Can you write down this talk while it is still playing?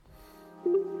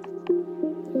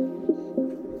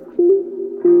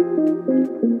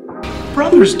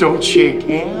Brothers don't shake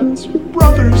hands.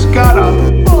 Brothers gotta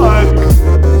hug.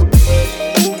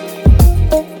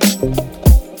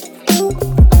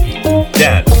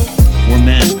 Dad, we're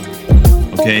men,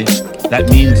 okay? That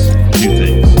means two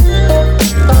things.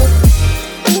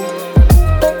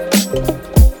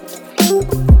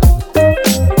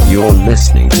 You're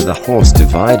listening to the Horse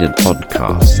Divided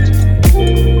podcast.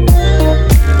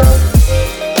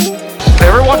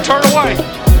 Everyone turn away.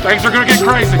 Things are gonna get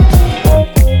crazy.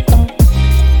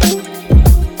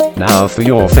 Now for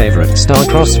your favorite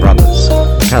star-crossed brothers,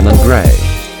 Cal and Gray.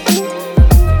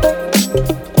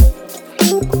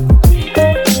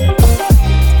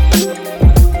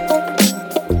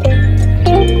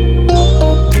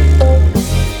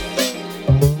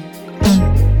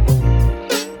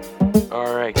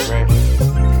 All right, Gray.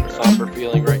 Somber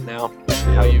feeling right now.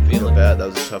 How you feeling? Bad. That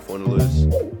was a tough one to lose.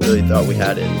 Really thought we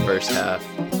had it in the first half.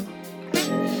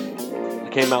 We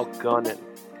came out gunning.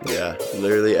 Yeah,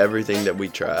 literally everything that we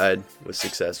tried was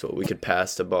successful. We could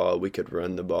pass the ball, we could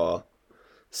run the ball.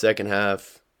 Second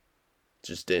half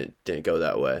just didn't go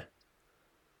that way.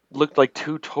 Looked like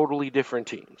two totally different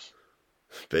teams.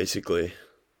 Basically.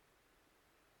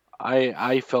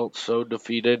 I felt so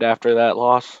defeated after that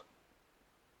loss.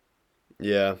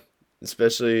 Yeah,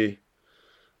 especially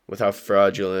with how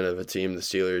fraudulent of a team the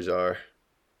Steelers are.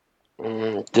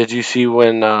 Did you see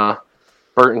when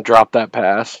Burton dropped that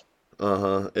pass?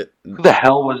 Uh-huh. Who the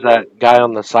hell was that guy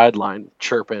on the sideline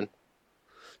chirping?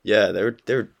 Yeah, they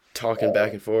were talking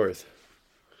back and forth.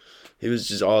 He was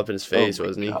just all up in his face,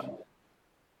 wasn't he?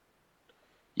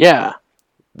 Yeah.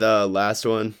 The last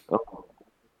one, Oh.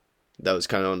 that was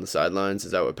kind of on the sidelines.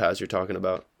 Is that what pass you're talking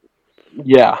about?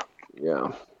 Yeah.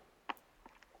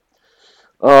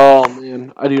 Oh,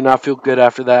 man. I do not feel good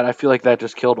after that. I feel like that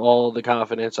just killed all the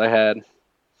confidence I had.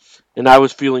 And I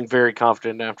was feeling very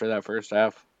confident after that first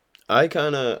half. I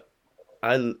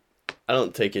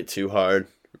don't take it too hard,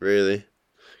 really.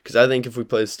 Because I think if we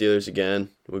play the Steelers again,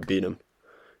 we'd beat them.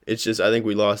 It's just, I think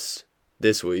we lost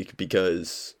this week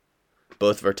because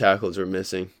both of our tackles were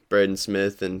missing. Braden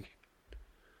Smith and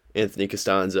Anthony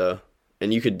Costanzo.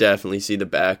 And you could definitely see the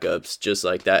backups, just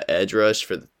like that edge rush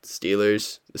for the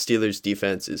Steelers. The Steelers'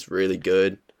 defense is really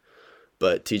good.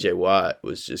 But TJ Watt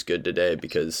was just good today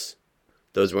because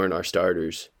those weren't our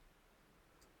starters.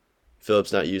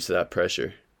 Phillip's not used to that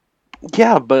pressure.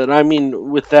 Yeah, but I mean,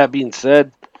 with that being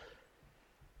said,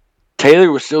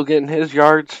 Taylor was still getting his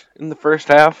yards in the first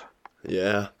half.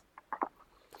 Yeah.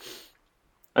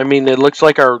 I mean, it looks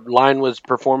like our line was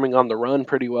performing on the run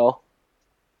pretty well.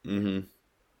 Mm-hmm.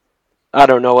 I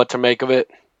don't know what to make of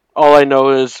it. All I know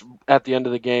is at the end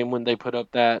of the game when they put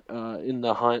up that in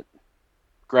the hunt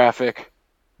graphic,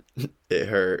 It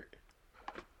hurt.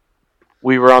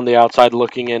 we were on the outside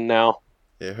looking in now.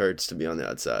 It hurts to be on the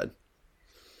outside.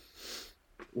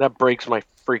 That breaks my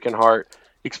freaking heart.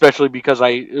 Especially because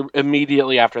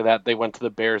immediately after that, they went to the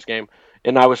Bears game.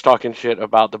 And I was talking shit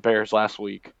about the Bears last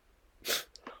week.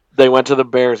 They went to the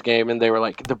Bears game and they were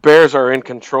like, the Bears are in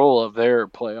control of their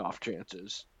playoff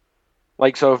chances.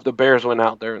 Like, so if the Bears went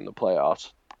out there in the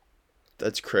playoffs.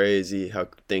 That's crazy how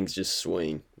things just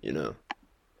swing, you know?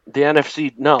 The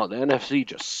NFC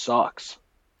just sucks.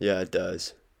 Yeah, it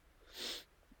does.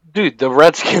 Dude, the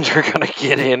Redskins are going to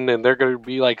get in and they're going to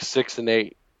be like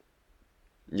 6-8.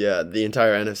 Yeah, the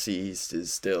entire NFC East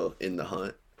is still in the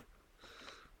hunt.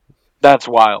 That's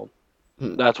wild.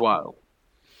 That's wild.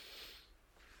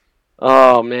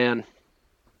 Oh, man.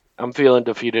 I'm feeling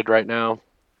defeated right now.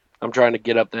 I'm trying to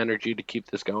get up the energy to keep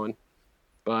this going.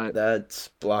 But That's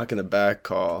blocking the back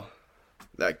call.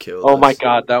 That killed oh us. my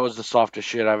god, that was the softest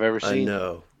shit I've ever I seen.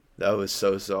 know. That was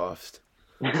so soft.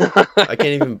 I can't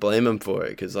even blame him for it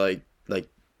because, like,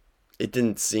 it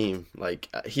didn't seem like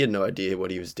he had no idea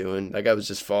what he was doing. That guy was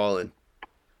just falling,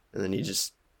 and then he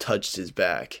just touched his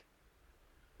back.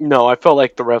 No, I felt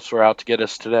like the refs were out to get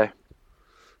us today.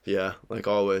 Yeah, like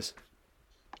always.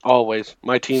 Always.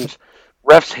 My teams,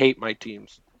 refs hate my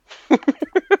teams.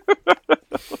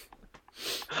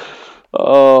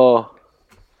 Oh.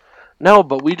 No,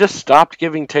 but we just stopped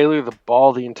giving Taylor the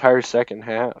ball the entire second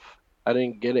half. I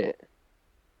didn't get it.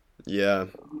 Yeah.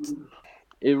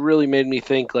 It really made me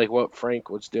think like what Frank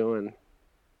was doing.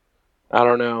 I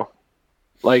don't know.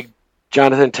 Like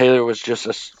Jonathan Taylor was just a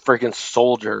freaking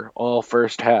soldier all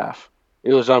first half.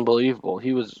 It was unbelievable.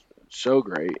 He was so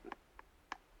great.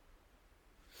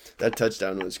 That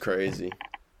touchdown was crazy.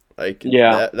 Like,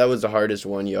 Yeah. that was the hardest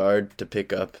 1 yard to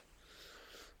pick up.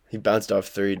 He bounced off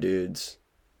 3 dudes.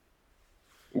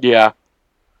 Yeah.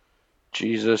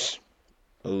 Jesus.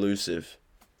 Elusive.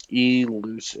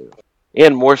 Elusive.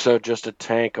 And more so just a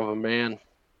tank of a man.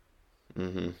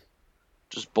 Mm-hmm.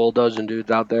 just bulldozing dudes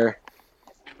out there.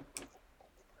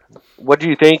 What do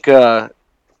you think? I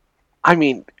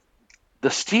mean, the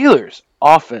Steelers'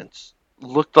 offense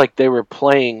looked like they were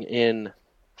playing in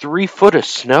 3 foot of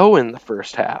snow in the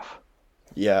first half.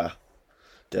 Yeah,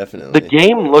 The definitely.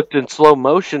 game looked in slow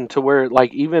motion to where,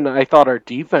 like, even I thought our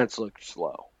defense looked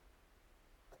slow.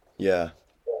 Yeah,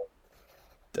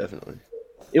 definitely.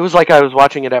 It was like I was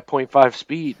watching it at .5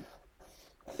 speed.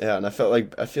 Yeah, and I feel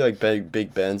like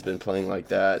Big Ben's been playing like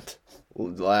that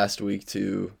last week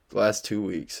too. The last 2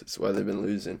 weeks. That's why they've been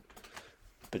losing.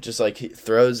 But just like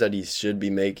throws that he should be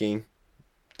making,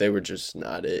 they were just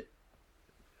not it.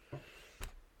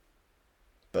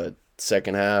 But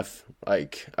second half,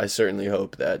 like I certainly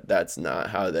hope that that's not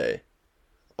how they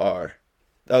are.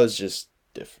 That was just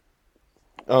different.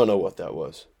 I don't know what that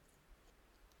was.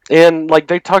 And, like,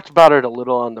 they talked about it a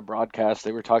little on the broadcast.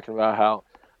 They were talking about how,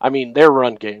 I mean, their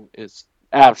run game is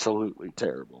absolutely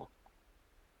terrible.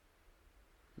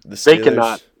 The They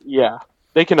Steelers.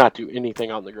 they cannot do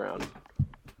anything on the ground.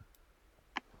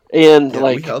 And, Yeah, we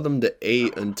like, held them to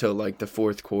 8 until like the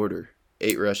fourth quarter.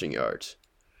 8 rushing yards.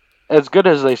 as good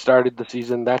as they started the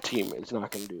season, that team is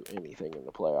not going to do anything in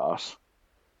the playoffs.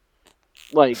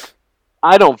 Like,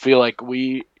 I don't feel like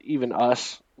we've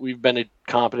been a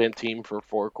competent team for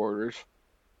 4 quarters.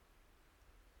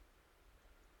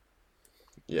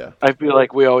 Yeah. I feel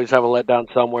like we always have a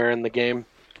letdown somewhere in the game.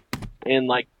 And,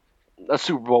 like, a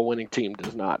Super Bowl winning team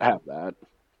does not have that.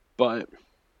 But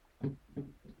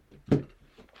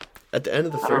At the end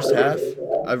of the first half,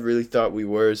 I really thought we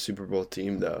were a Super Bowl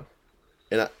team though.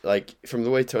 And like from the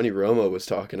way Tony Romo was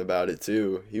talking about it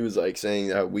too, he was like saying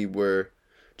that we were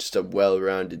just a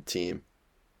well-rounded team.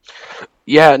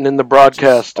 yeah, and in the Just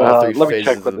broadcast, all three let me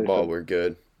check phases what of the they ball said. were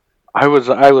good. I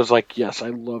was like, yes,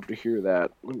 I'd love to hear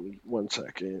that. Let me 1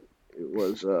 second. It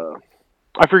was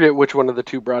I forget which one of the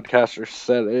two broadcasters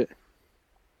said it.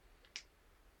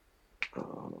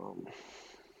 Um,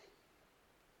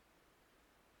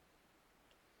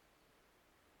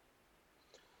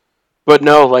 but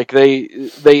no, like they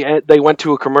went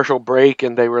to a commercial break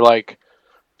and they were like,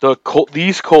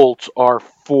 these Colts are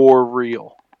for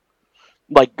real.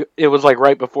 Like it was like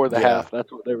right before the Yeah. half.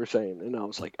 That's what they were saying, and I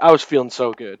was like, I was feeling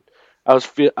so good. I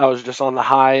was just on the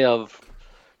high of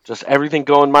just everything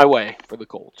going my way for the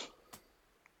Colts.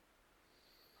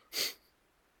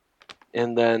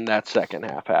 And then that second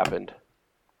half happened.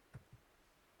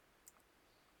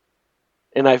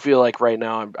 And I feel like right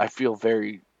now I feel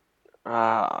very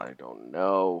I don't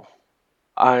know.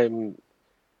 I'm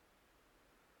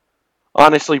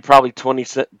honestly probably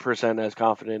 20% as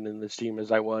confident in this team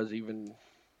as I was even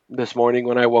this morning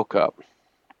when I woke up.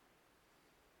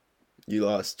 You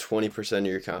lost 20% of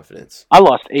your confidence. I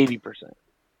lost 80%.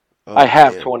 I Oh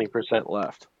have damn. 20%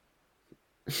 left.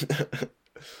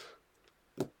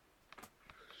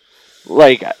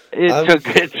 Like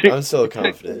I'm so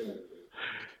confident.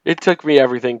 it took me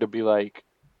everything to be like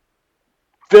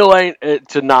Phil ain't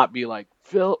to not be like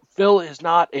Phil is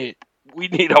not it. We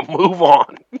need to move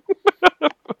on.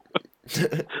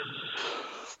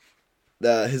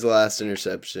 His last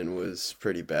interception was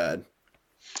pretty bad.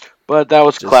 But that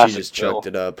was He classic just Phil. chucked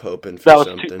it up, hoping for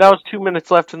something. That was 2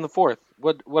 minutes left in the fourth.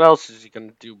 What else is he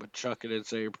gonna do but chuck it and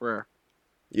say a prayer?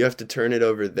 You have to turn it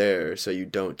over there so you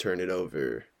don't turn it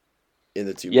over in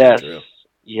the 2-minute Yes, drill.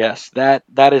 yes.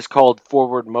 That is called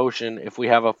forward motion. If we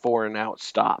have a 4-and-out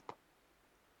stop.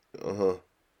 Uh-huh.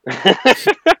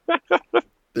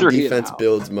 The 3 and defense out.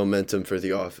 builds momentum for the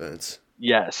offense.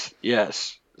 Yes,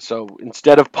 yes. So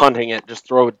instead of punting it, just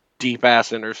throw a deep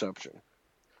ass interception.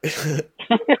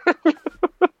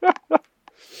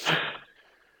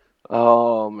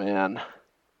 Oh man,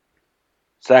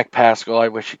 Zach Pascal. I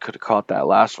wish he could have caught that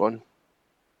last one.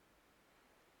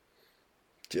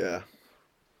 Yeah.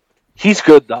 He's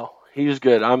good though. He's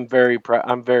good. I'm very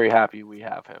happy we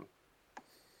have him.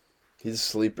 He's a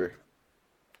sleeper.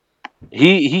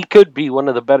 He could be one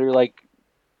of the better like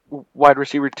wide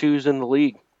receiver twos in the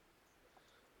league.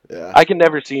 Yeah. I can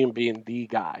never see him being the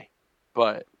guy,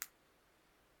 but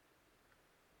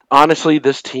honestly,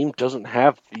 this team doesn't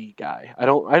have the guy. I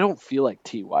don't feel like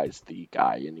Ty is the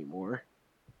guy anymore.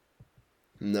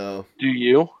 No. Do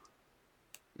you?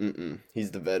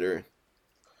 He's the veteran.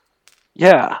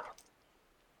 Yeah.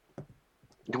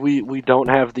 We don't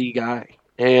have the guy.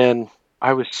 And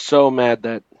I was so mad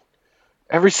that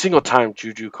every single time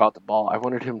Juju caught the ball, I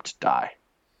wanted him to die.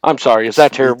 I'm sorry, is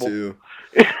that terrible? Me too.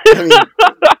 I mean,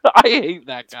 I hate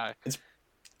that guy. it's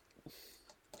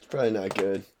probably not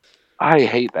good. I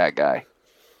hate that guy.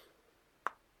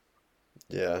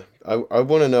 Yeah. I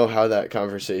want to know how that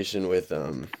conversation with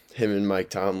him and Mike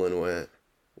Tomlin went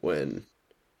when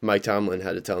Mike Tomlin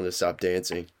had to tell him to stop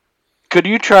dancing. Could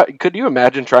you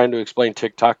imagine trying to explain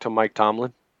TikTok to Mike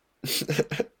Tomlin?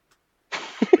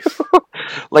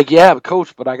 Like, yeah,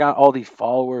 coach, but I got all these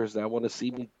followers that want to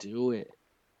see me do it.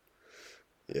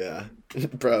 Yeah,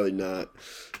 probably not.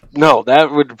 No,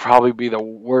 that would probably be the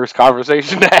worst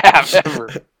conversation to have ever.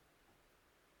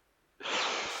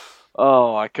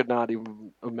 Oh, I could not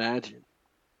even imagine.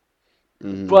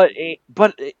 Mhm.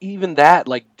 But even that,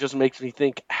 like, just makes me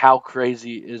think, how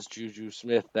crazy is Juju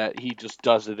Smith that he just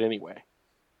does it anyway?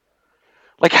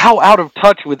 Like, how out of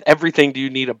touch with everything do you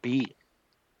need to be?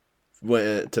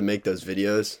 To make those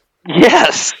videos.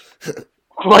 Yes!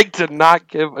 Like, to not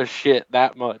give a shit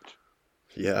that much.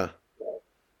 Yeah,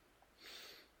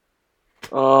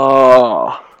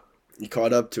 Oh, he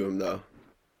caught up to him though.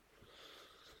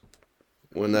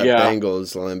 When that yeah.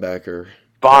 Bengals linebacker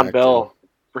Von cracked Bell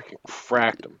freaking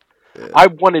cracked him. him. I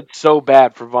wanted so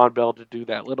bad for Von Bell to do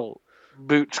that little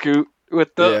boot scoot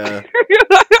with the...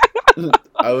 Yeah.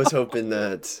 I was hoping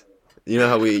that, you know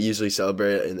how we usually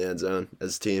celebrate in the end zone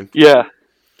as a team? Yeah.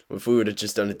 If we would have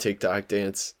just done a TikTok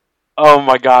dance. Oh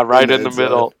my god, right in the end zone.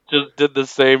 middle. Just did the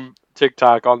same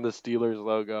TikTok on the Steelers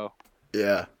logo.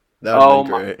 Yeah, that would have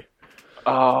been great.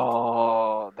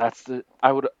 Oh, that's the...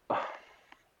 I would...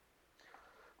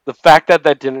 The fact that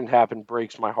didn't happen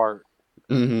breaks my heart.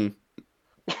 hmm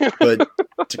But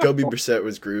Jacoby Brissett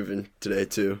was grooving today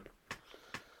too.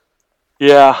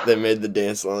 Yeah. They made the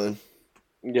dance line.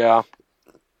 Yeah.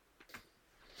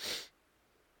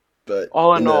 But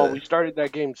All in all, we started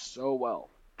that game so well.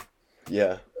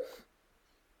 Yeah.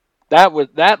 That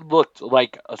looked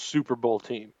like a Super Bowl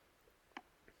team.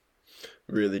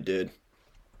 Really did.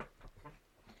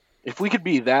 If we could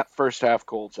be that first half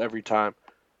Colts every time,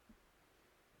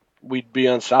 we'd be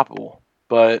unstoppable.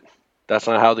 But that's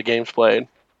not how the game's played.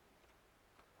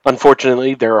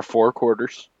 Unfortunately, there are 4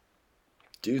 quarters.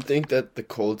 Do you think that the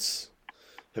Colts,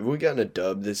 have we gotten a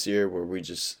dub this year where we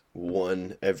just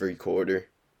won every quarter?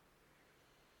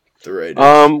 The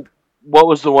Raiders. What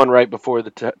was the one right before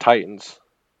the Titans?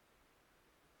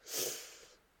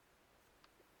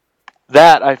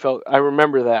 That I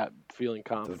remember that feeling The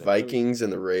confident. Vikings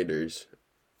and the Raiders.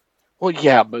 Well,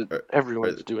 yeah, but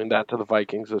everyone's doing that to the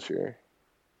Vikings this year.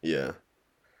 Yeah.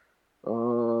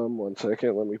 1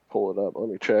 second, let me pull it up. Let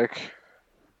me check.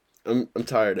 I'm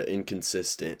tired of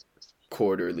inconsistent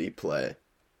quarterly play.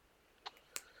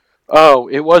 Oh,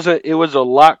 it was a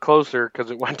lot closer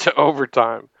because it went to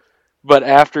overtime. But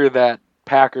after that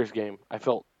Packers game, I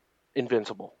felt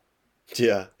invincible.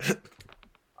 Yeah.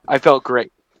 I felt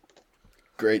great.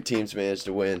 Great teams managed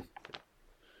to win.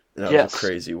 And that Yes. was a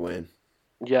crazy win.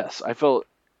 Yes, I felt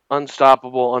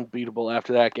unstoppable, unbeatable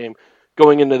after that game,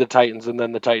 going into the Titans, and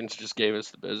then the Titans just gave us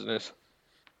the business.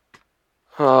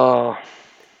 Oh,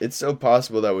 It's so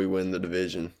possible that we win the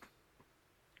division.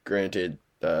 Granted,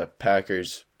 the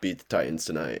Packers beat the Titans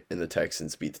tonight, and the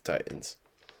Texans beat the Titans.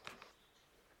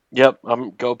 yep,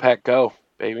 go Pack go,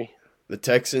 baby. The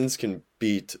Texans can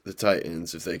beat the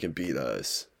Titans if they can beat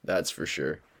us. That's for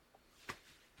sure.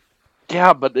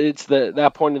 Yeah, but it's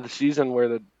that point of the season where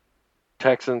the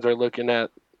Texans are looking at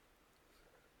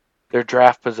their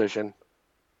draft position,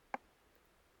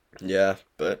 Yeah,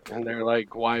 but and they're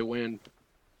like, why win?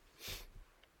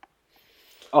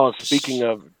 Oh, speaking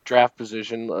of draft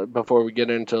position, before we get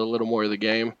into a little more of the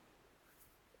game,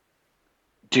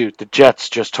 dude, the Jets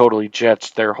just totally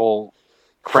jets their whole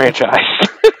franchise.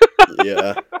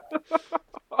 yeah.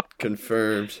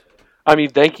 Confirmed. I mean,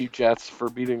 thank you, Jets, for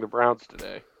beating the Browns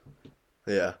today.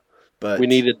 Yeah. But We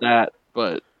needed that,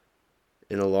 but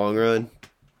in the long run,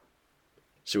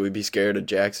 should we be scared of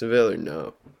Jacksonville or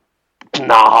no?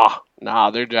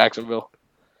 nah, they're Jacksonville.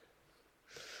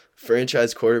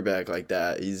 Franchise quarterback like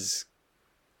that, he's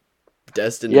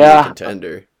destined to be Yeah. a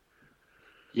contender.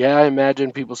 Yeah, I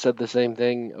imagine people said the same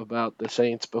thing about the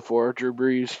Saints before Drew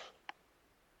Brees.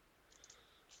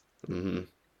 hmm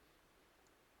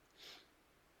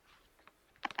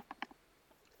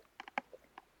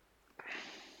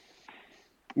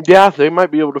Yeah, they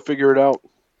might be able to figure it out.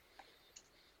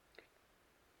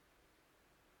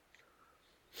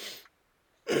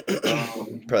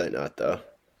 Probably not, though.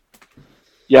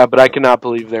 Yeah, but I cannot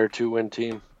believe they're a 2-win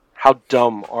team. How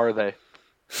dumb are they?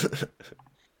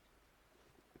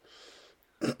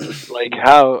 Like,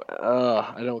 how...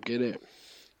 I don't get it.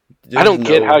 I don't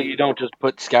get how you don't just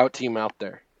put scout team out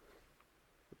there.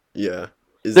 Yeah.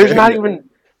 There's not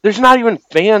even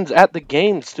fans at the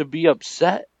games to be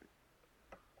upset.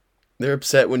 They're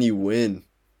upset when you win.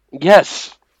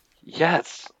 Yes.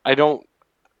 I don't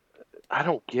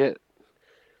get.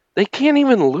 They can't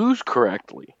even lose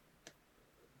correctly.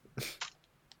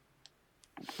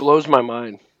 Blows my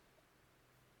mind.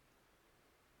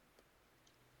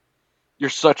 You're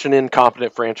such an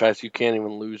incompetent franchise, you can't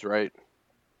even lose, right?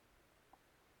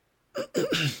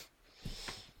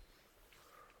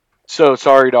 So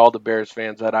sorry to all the Bears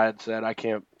fans that I had said I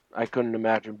couldn't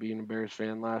imagine being a Bears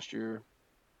fan last year.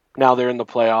 Now they're in the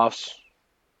playoffs.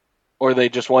 Or they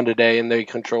just won today and they're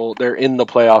in the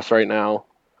playoffs right now.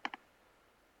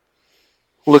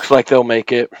 Looks like they'll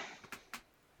make it.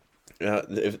 Yeah,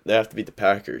 they have to beat the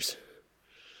Packers.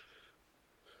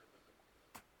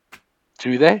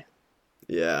 Do they?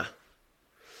 Yeah.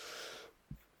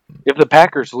 If the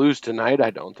Packers lose tonight, I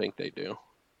don't think they do.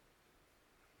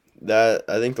 I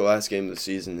think the last game of the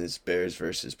season is Bears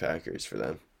versus Packers for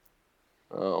them.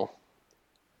 Oh.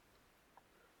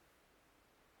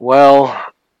 Well,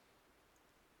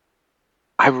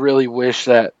 I really wish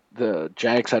that the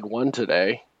Jags had won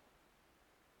today.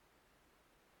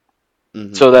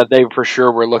 Mm-hmm. So that they for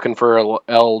sure were looking for a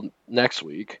L next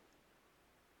week.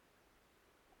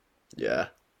 Yeah.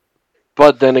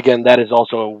 But then again, that is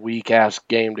also a weak-ass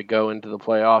game to go into the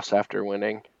playoffs after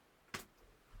winning.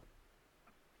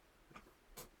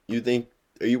 Are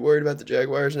you worried about the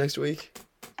Jaguars next week?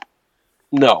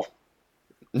 No.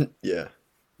 Yeah.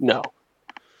 No.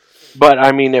 But,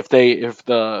 I mean, if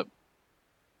the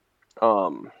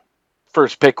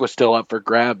first pick was still up for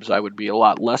grabs, I would be a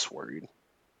lot less worried.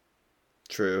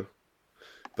 True.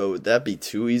 But would that be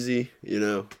too easy? You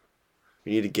know,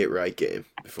 we need a get-right game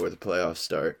before the playoffs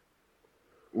start.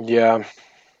 Yeah,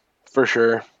 for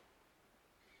sure.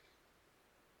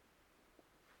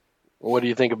 What do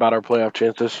you think about our playoff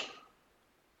chances?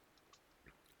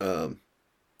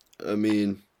 I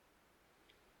mean,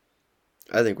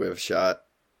 I think we have a shot.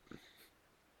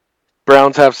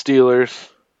 Browns have Steelers.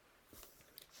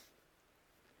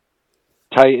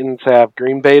 Titans have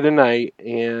Green Bay tonight,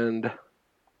 and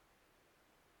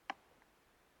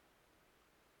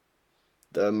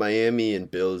The Miami and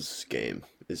Bills game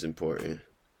is important.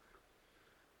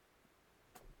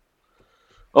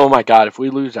 oh my God, if we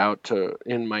lose out to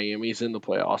in Miami's in the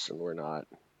playoffs and we're not,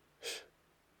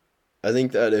 I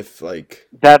think that if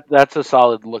that's a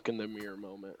solid look in the mirror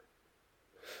moment.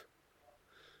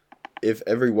 if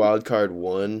every wild card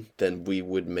won, then we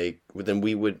wouldn't make the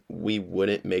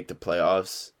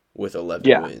playoffs with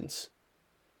 11 wins.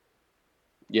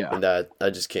 Yeah. And that I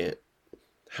just can't.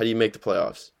 How do you make the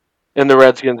playoffs? And the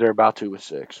Redskins are about to with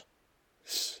 6.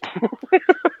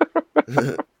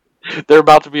 They're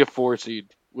about to be a 4 seed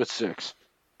with 6.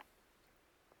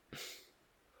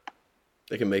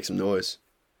 They can make some noise.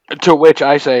 To which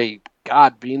I say,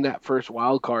 God, being that first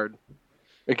wild card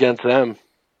against them,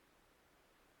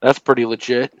 that's pretty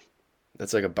legit.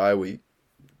 That's like a bye week.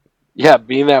 Yeah,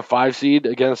 being that 5 seed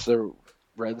against the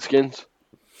Redskins.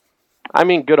 I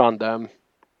mean, good on them.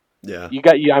 Yeah.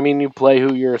 You play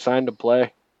who you're assigned to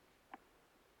play.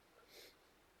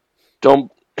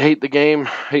 Don't hate the game.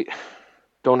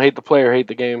 Don't hate the player, hate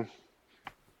the game.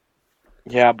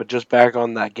 Yeah, but just back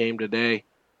on that game today.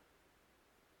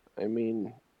 I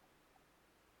mean,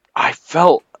 it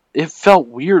felt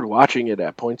weird watching it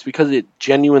at points because it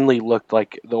genuinely looked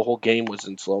like the whole game was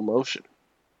in slow motion.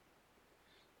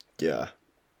 Yeah.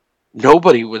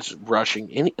 Nobody was rushing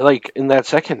in that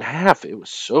second half. It was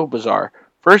so bizarre.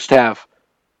 First half,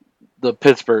 the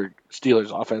Pittsburgh Steelers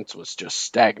offense was just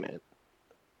stagnant.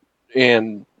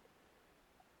 And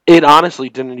it honestly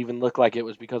didn't even look like it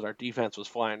was because our defense was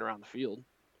flying around the field.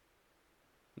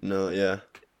 No, yeah.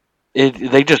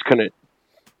 They just couldn't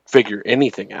figure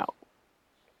anything out.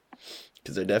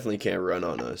 Because they definitely can't run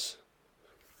on us.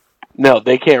 No,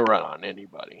 they can't run on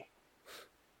anybody.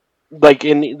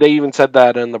 They even said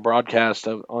that in the broadcast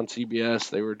on CBS.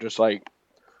 They were just like,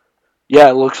 yeah,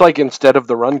 it looks like instead of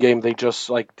the run game, they just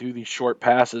like do these short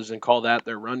passes and call that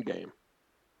their run game.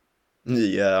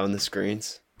 Yeah, on the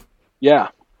screens. Yeah.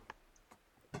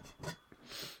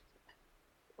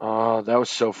 Oh, that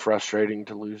was so frustrating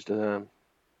to lose to them.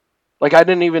 Like, I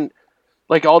didn't even...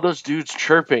 Like, all those dudes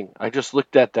chirping, I just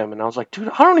looked at them and I was like, dude,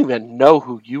 I don't even know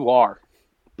who you are.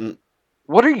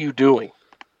 What are you doing?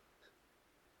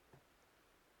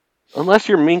 Unless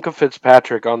you're Minka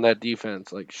Fitzpatrick on that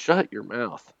defense, like, shut your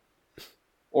mouth.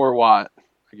 Or Watt,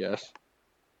 I guess.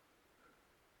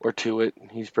 Or Tuitt.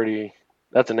 He's pretty...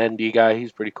 That's an ND guy.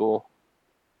 He's pretty cool.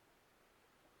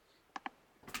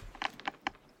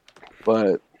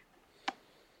 But...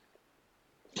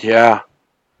 Yeah.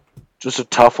 Just a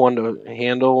tough one to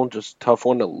handle. Just a tough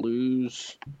one to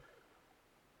lose.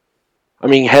 I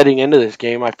mean, heading into this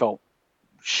game, I felt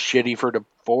shitty for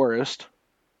DeForest.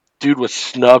 Dude was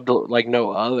snubbed like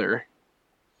no other.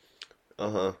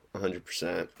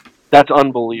 100%. That's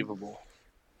unbelievable.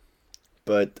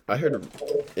 But I heard,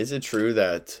 is it true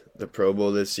that the Pro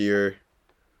Bowl this year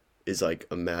is like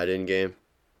a Madden game?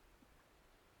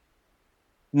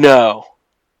 No,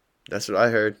 That's what I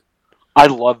heard. I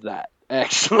love that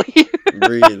actually.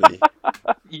 Really.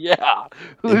 Yeah.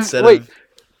 Instead Wait. of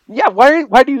Yeah.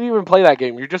 Why do you even play that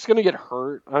game? You're just gonna get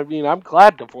hurt. I mean, I'm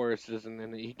glad DeForest isn't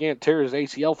in it. He can't tear his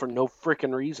ACL for no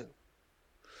freaking reason.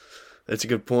 That's a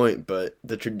good point, but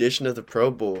the tradition of the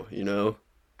Pro Bowl,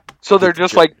 So they're get the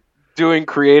just like doing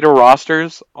creator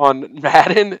rosters on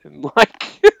Madden and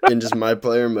like in just my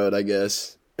player mode, I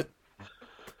guess.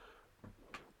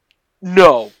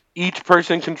 no. Each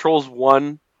person controls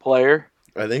one player.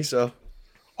 I think so.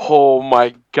 Oh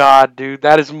my god, dude,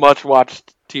 that is much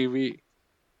watched TV.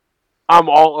 I'm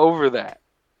all over that.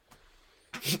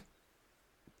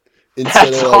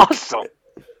 Instead That's of like awesome.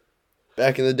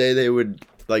 back in the day, they would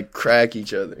like crack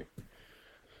each other.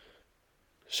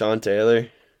 Sean Taylor.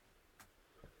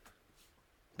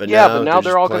 But Yeah, now but now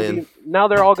they're all playing.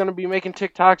 gonna be making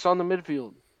TikToks on the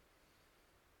midfield.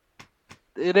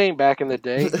 It ain't back in the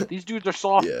day. These dudes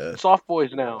are Yeah. soft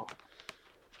boys now.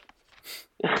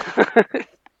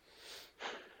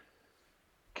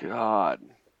 God.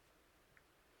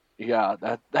 Yeah,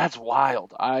 that's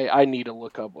wild. I need to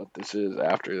look up what this is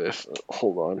after this.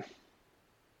 Hold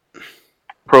on.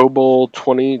 Pro Bowl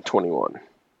 2021.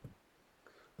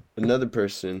 Another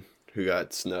person who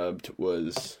got snubbed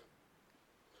was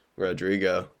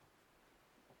Rodrigo.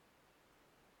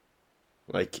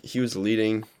 Like, he was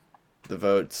leading the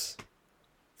votes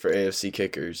for AFC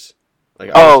kickers. Like,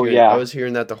 I was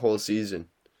hearing that the whole season.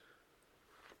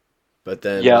 But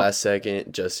then last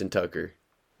second, Justin Tucker.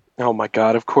 Oh my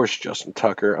God! Of course, Justin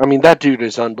Tucker. I mean, that dude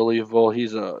is unbelievable.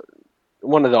 He's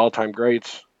one of the all-time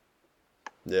greats.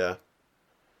 Yeah.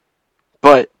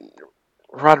 But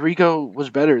Rodrigo was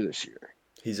better this year.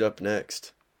 He's up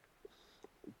next.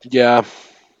 Yeah.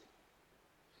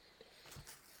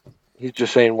 He's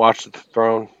just saying, watch the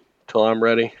throne till I'm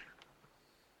ready.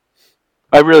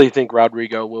 I really think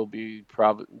Rodrigo will be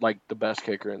probably like the best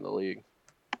kicker in the league.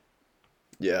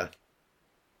 Yeah.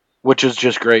 Which is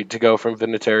just great to go from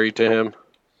Vinatieri to him.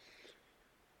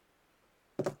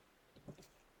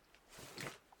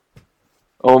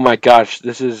 Oh my gosh,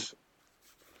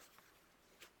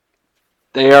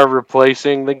 they are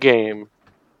replacing the game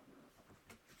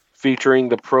featuring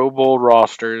the Pro Bowl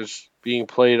rosters being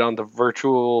played on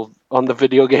the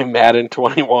video game Madden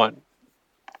 21.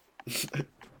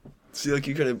 See, like,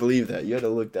 you couldn't believe that. You had to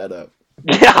look that up.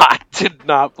 Yeah, I did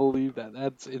not believe that.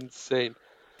 That's insane.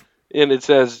 And it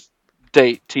says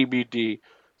date TBD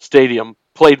stadium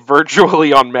played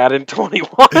virtually on Madden 21.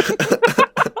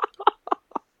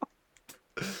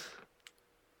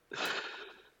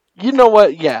 You know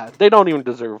what? Yeah, they don't even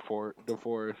deserve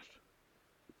DeForest.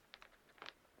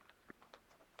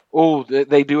 Oh,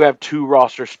 they do have 2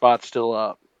 roster spots still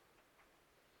up.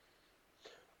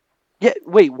 Yeah,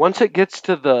 wait. Once it gets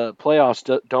to the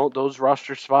playoffs, don't those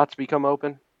roster spots become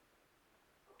open?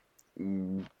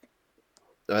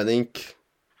 I think,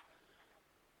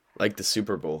 like the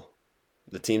Super Bowl.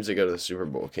 The teams that go to the Super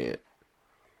Bowl can't.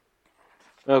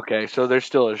 Okay, so there's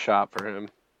still a shot for him.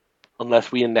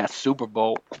 Unless we in that Super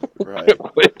Bowl. Right.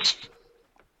 Which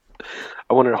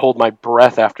I wanted to hold my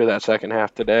breath after that second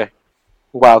half today.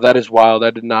 Wow, that is wild.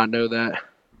 I did not know that.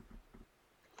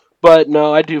 But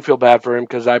no, I do feel bad for him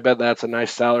because I bet that's a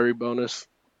nice salary bonus.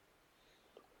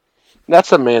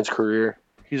 That's a man's career.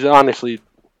 He's honestly,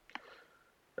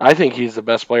 I think he's the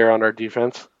best player on our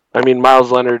defense. I mean,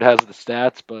 Miles Leonard has the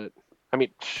stats, but I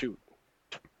mean, shoot.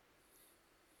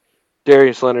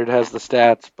 Darius Leonard has the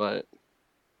stats, but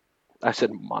I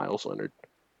said Miles Leonard.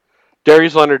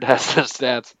 Darius Leonard has the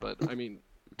stats, but I mean,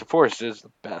 DeForest is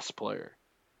the best player.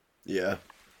 Yeah.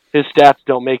 His stats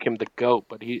don't make him the GOAT,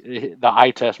 but the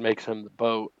eye test makes him the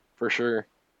BOAT, for sure.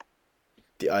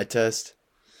 The eye test?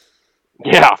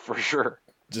 Yeah, for sure.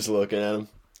 Just looking at him.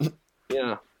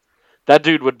 Yeah. That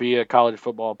dude would be a college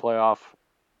football playoff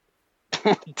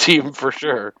team for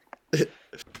sure.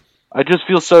 I just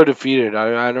feel so defeated.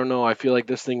 I don't know. I feel like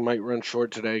this thing might run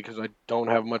short today because I don't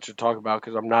have much to talk about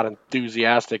because I'm not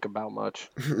enthusiastic about much.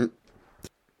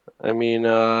 I mean,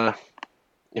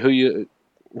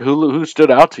 who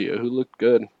stood out to you? Who looked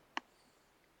good?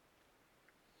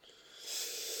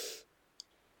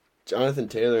 Jonathan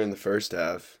Taylor in the first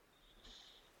half.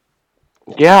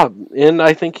 Yeah, and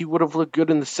I think he would have looked good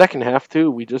in the second half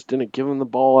too. We just didn't give him the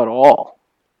ball at all,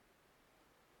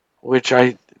 which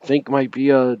I think might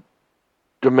be a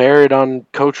demerit on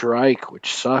Coach Reich,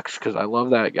 which sucks because I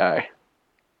love that guy.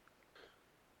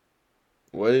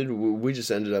 We just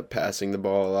ended up passing the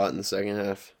ball a lot in the second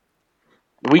half.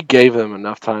 We gave them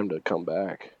enough time to come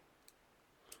back.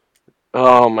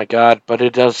 Oh my God, but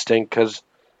it does stink because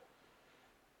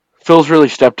Phil's really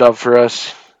stepped up for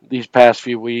us. these past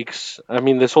few weeks. I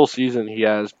mean, this whole season he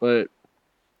has, but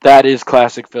that is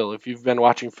classic Phil. If you've been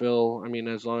watching Phil, I mean,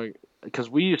 because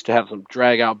we used to have some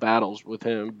drag out battles with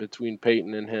him between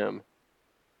Peyton and him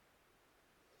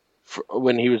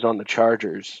when he was on the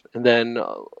Chargers, and then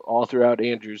all throughout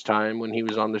Andrew's time when he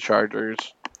was on the Chargers.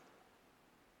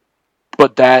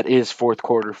 But that is fourth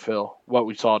quarter Phil, what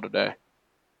we saw today.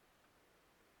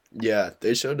 Yeah,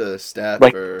 they showed a stat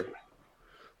for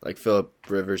like Phillip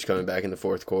Rivers coming back in the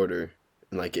fourth quarter,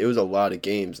 and like it was a lot of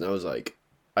games, and I was like,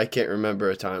 I can't remember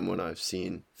a time when I've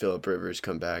seen Phillip Rivers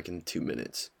come back in 2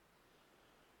 minutes.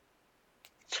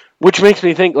 Which makes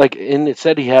me think, like, and it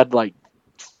said he had like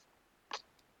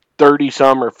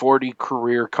 30-some or 40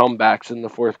 career comebacks in the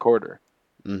fourth quarter.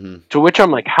 Mm-hmm. To which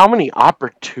I'm like, how many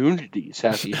opportunities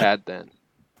has he had then?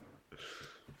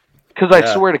 Because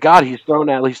I swear to God, he's thrown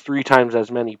at least 3 times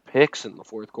as many picks in the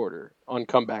fourth quarter on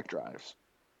comeback drives.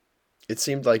 It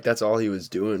seemed like that's all he was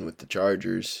doing with the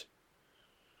Chargers.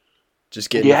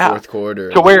 Just getting the fourth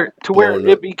quarter to where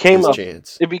it became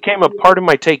a part of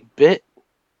my take bit.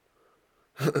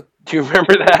 Do you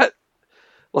remember that?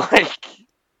 Like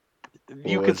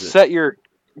you could set your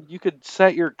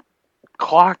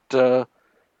clock to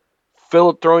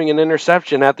Phillip throwing an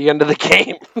interception at the end of the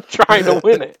game, trying to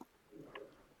win it.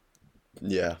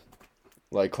 Yeah,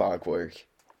 like clockwork.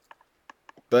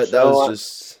 But that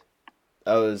was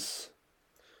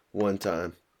one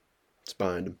time. It's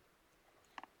behind him.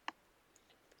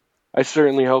 I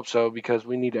certainly hope so, because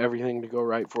we need everything to go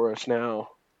right for us now.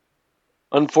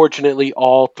 Unfortunately,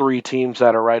 all 3 teams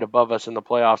that are right above us in the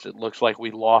playoffs, it looks like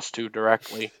we lost to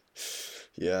directly.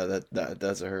 Yeah,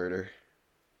 that's a herder.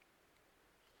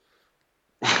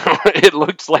 It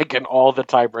looks like in all the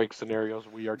tiebreak scenarios,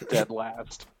 we are dead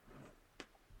last.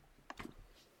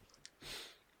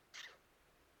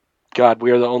 God,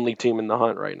 we are the only team in the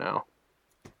hunt right now.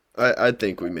 I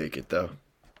think we make it though.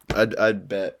 I'd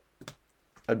bet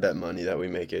money that we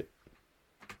make it.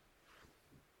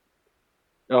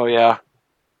 Oh yeah.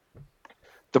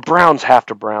 The Browns have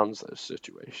to Browns this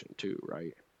situation too,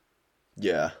 right?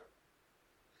 Yeah.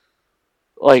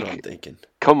 Like, that's what I'm thinking.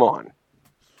 Come on.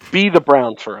 Be the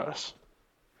Browns for us.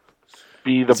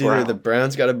 Be the It's Browns. either the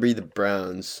Browns got to be the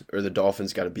Browns or the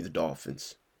Dolphins got to be the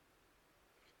Dolphins.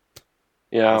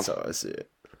 Yeah. That's how I see it.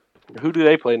 Who do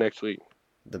they play next week?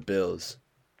 The Bills.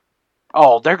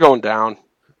 Oh, they're going down.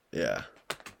 Yeah.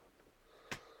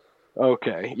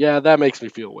 Okay. Yeah, that makes me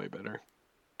feel way better.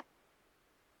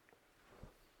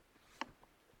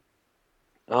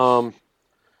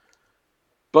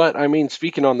 But, I mean,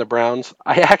 speaking on the Browns,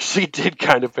 I actually did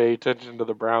kind of pay attention to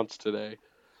the Browns today.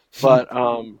 But,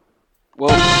 here's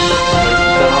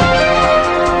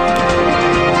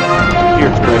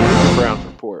Gray with the Browns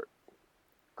report.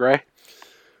 Gray?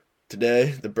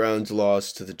 Today, the Browns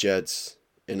lost to the Jets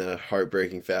in a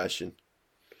heartbreaking fashion.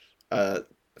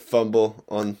 Fumble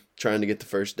on trying to get the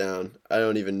first down. I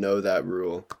don't even know that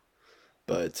rule.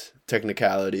 But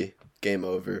technicality, game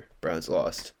over, Browns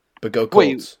lost. But go Colts.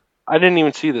 Wait, I didn't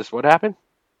even see this. What happened?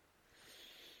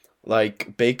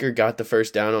 Like, Baker got the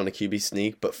first down on a QB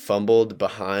sneak, but fumbled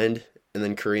behind, and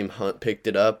then Kareem Hunt picked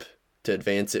it up to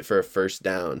advance it for a first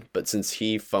down. But since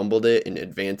he fumbled it and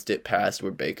advanced it past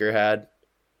where Baker had,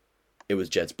 it was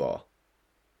Jets' ball.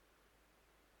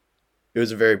 It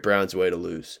was a very Browns way to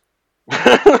lose.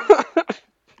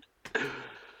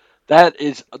 That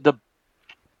is, the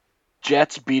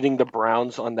Jets beating the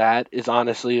Browns on that is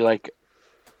honestly like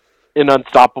an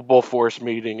unstoppable force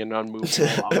meeting an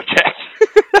unmovable object.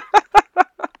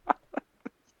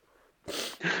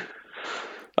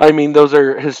 I mean, those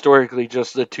are historically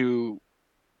just the 2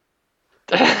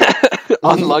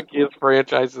 unluckiest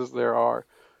franchises there are.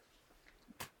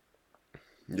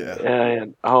 Yeah.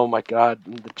 And, oh my God,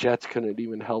 the Jets couldn't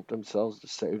even help themselves to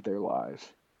save their lives.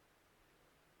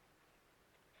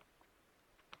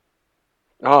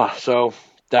 Oh, so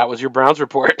that was your Browns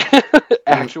report.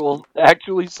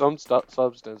 Actually some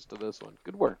substance to this one.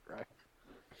 Good work, Ray.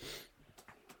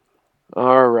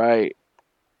 All right.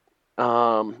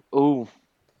 Ooh.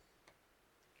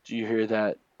 Do you hear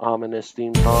that ominous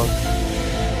theme song?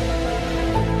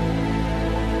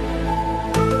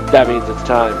 That means it's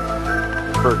time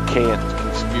for Kant's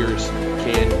Conspiracy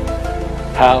Canyon.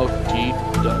 How deep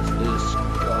does this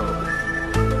go?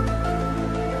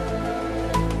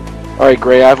 All right,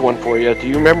 Gray, I have one for you. Do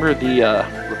you remember the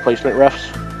replacement refs?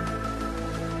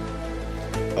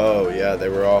 Oh, yeah, they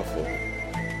were awful.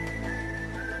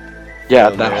 Yeah,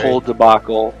 that whole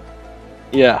debacle.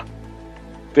 Yeah.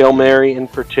 Fail Mary in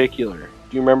particular.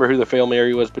 Do you remember who the Fail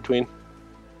Mary was between?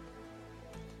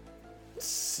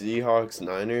 Seahawks,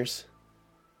 Niners?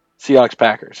 Seahawks,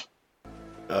 Packers.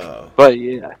 Oh. But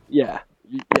yeah,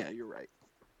 you're right.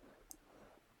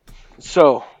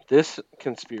 So this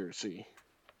conspiracy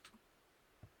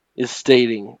is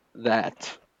stating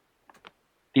that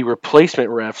the replacement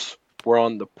refs were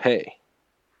on the pay.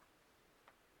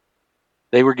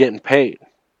 They were getting paid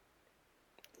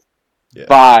Yeah.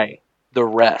 by the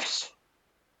refs.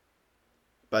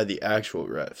 By the actual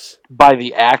refs. By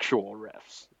the actual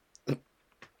refs.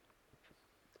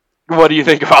 What do you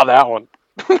think about that one?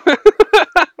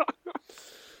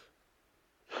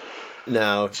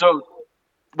 Now, So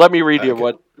let me read you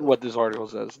okay. what this article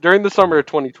says. During the summer of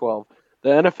 2012, the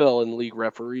NFL and league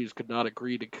referees could not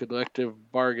agree to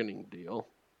collective bargaining deal.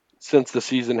 Since the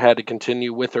season had to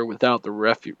continue with or without the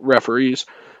referees,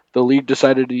 the league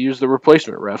decided to use the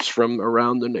replacement refs from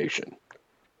around the nation,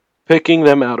 picking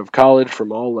them out of college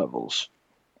from all levels.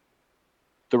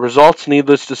 The results,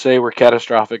 needless to say, were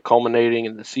catastrophic, culminating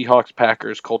in the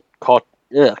Seahawks-Packers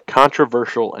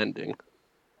controversial ending.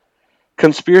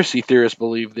 Conspiracy theorists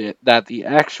believe that the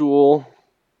actual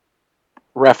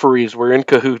referees were in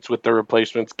cahoots with the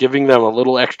replacements, giving them a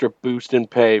little extra boost in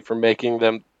pay for making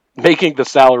the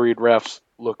salaried refs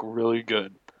look really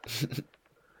good.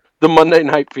 The Monday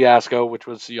night fiasco, which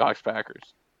was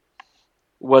Seahawks-Packers,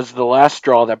 was the last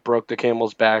straw that broke the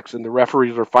camel's backs, and the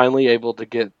referees were finally able to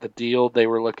get the deal they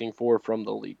were looking for from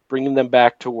the league, bringing them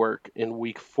back to work in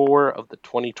Week 4 of the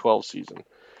 2012 season.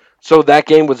 So that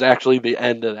game was actually the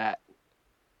end of that.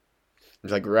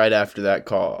 It's like right after that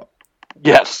call.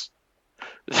 Yes.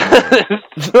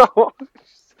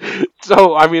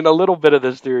 so, I mean, a little bit of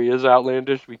this theory is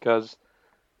outlandish because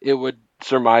it would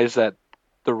surmise that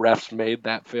the refs made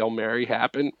that Hail Mary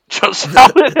happen just how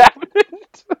it happened.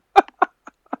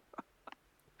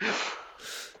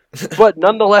 But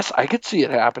nonetheless, I could see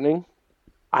it happening.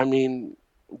 I mean,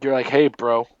 you're like, hey,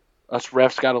 bro, us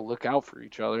refs got to look out for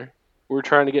each other. We're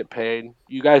trying to get paid.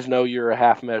 You guys know you're a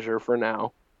half measure for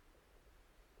now.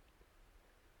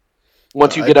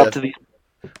 Once you get up to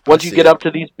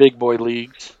these big boy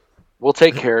leagues, we'll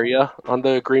take care of you on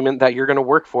the agreement that you're going to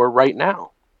work for right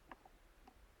now.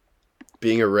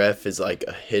 Being a ref is like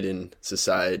a hidden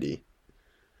society.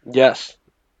 Yes,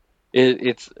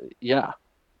 it's yeah.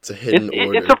 It's a hidden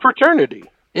order. It's a fraternity.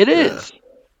 It is.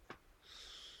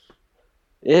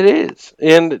 It is,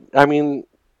 and I mean,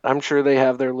 I'm sure they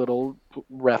have their little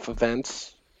ref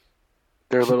events,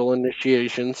 their little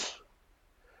initiations,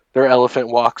 their elephant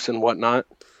walks and whatnot.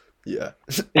 Yeah.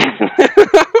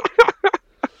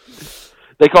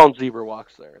 They call them zebra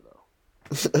walks there,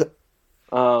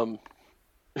 though.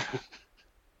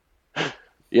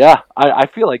 Yeah, I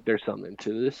feel like there's something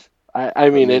to this. I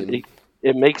mean,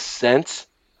 it makes sense.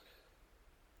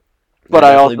 But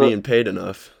I also being paid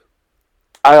enough.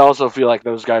 I also feel like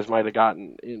those guys might have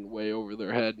gotten in way over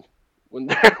their head when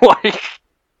they're like,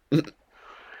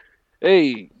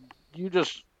 "Hey, you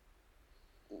just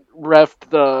reffed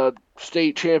the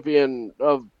state champion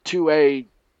of 2A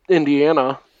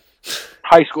Indiana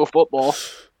high school football.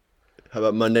 How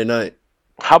about Monday night?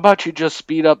 How about you just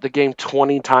speed up the game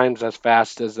 20 times as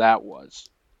fast as that was,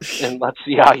 and let's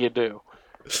see how you do."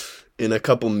 In a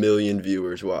couple million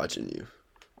viewers watching you.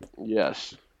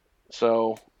 Yes.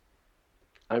 So,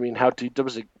 I mean, how deep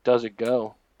does it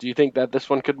go? Do you think that this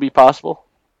one could be possible?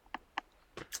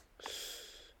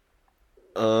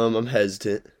 I'm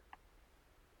hesitant,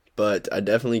 but I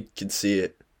definitely could see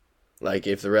it. Like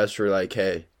if the refs were like,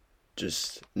 "Hey,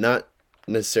 just not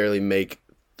necessarily make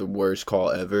the worst call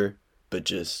ever, but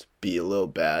just be a little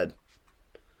bad."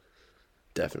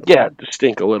 Definitely. Yeah, to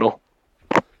stink a little.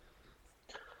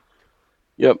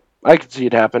 Yep, I could see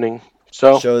it happening.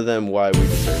 So show them why we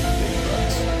deserve the big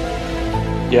bucks.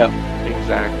 Yep,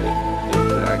 exactly.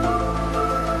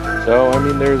 So I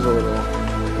mean, there's a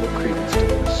little credence to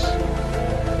this.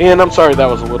 And I'm sorry that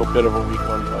was a little bit of a weak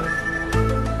one, but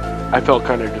I felt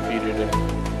kind of defeated and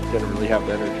didn't really have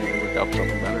the energy to look up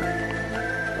something better.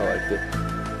 I liked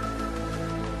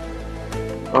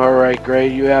it. All right, Gray,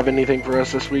 you have anything for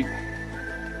us this week?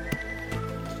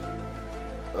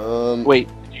 Wait,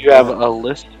 do you have a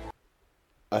list?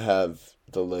 I have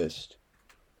the list.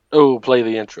 Oh, play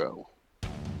the intro.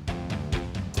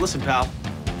 Listen, pal.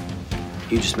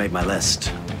 You just made my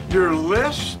list. Your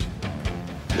list?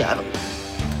 Yeah,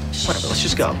 whatever, let's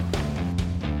just go.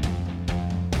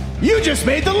 You just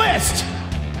made the list!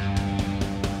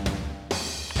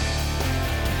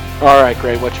 All right,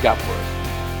 Gray, what you got for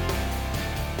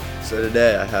us? So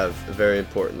today I have a very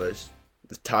important list.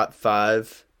 The top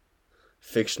 5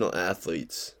 fictional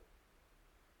athletes.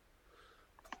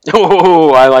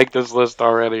 Oh, I like this list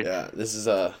already. Yeah, this is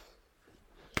I'm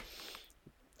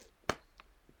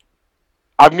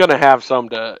gonna have some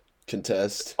to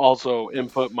contest. also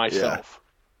input myself.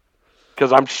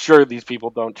 Because I'm sure these people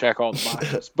don't check all the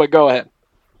boxes. But go ahead.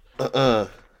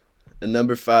 And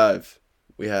number 5,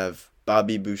 we have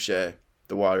Bobby Boucher,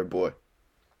 the water boy.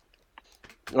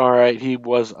 All right, he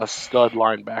was a stud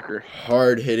linebacker.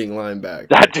 Hard-hitting linebacker.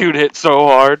 That dude hit so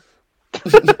hard.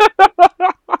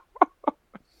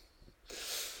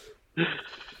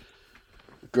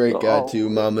 Great guy, too.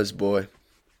 Mama's boy.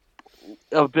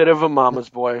 A bit of a mama's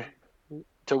boy,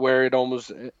 to where it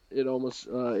almost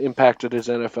impacted his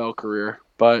NFL career.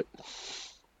 But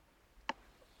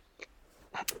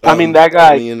I mean, that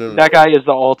guy is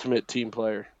the ultimate team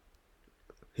player.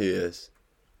 He is.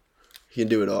 He can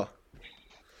do it all.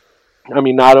 I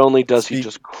mean, not only does he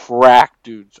just crack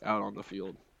dudes out on the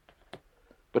field,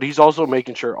 but he's also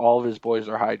making sure all of his boys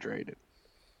are hydrated.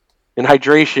 And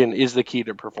hydration is the key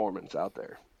to performance out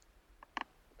there.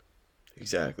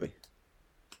 Exactly.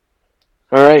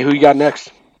 All right, who you got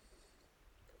next?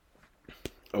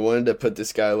 I wanted to put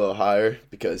this guy a little higher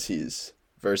because he's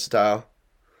versatile,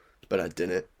 but I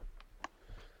didn't.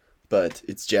 But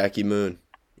it's Jackie Moon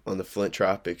on the Flint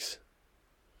Tropics.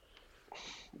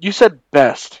 You said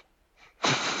best.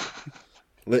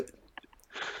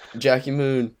 Jackie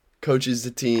Moon coaches the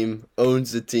team,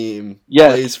 owns the team,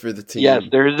 yes. plays for the team. Yes,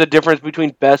 there is a difference between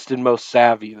best and most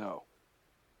savvy, though.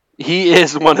 He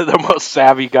is one of the most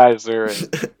savvy guys there is.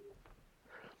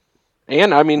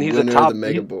 And, I mean, he's winner a top... of the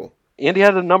Mega Bowl. And he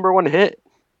had a number 1 hit.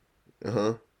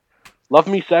 Uh-huh. Love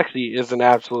Me Sexy is an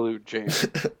absolute jam.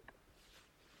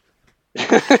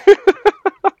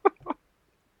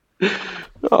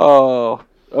 Oh,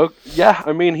 yeah,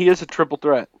 I mean, he is a triple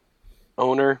threat.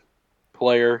 Owner,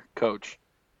 player, coach.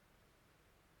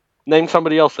 Name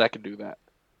somebody else that could do that.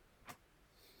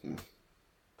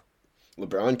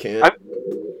 LeBron can't.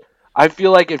 I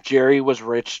feel like if Jerry was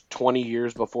rich 20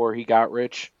 years before he got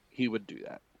rich, he would do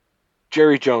that.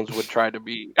 Jerry Jones would try to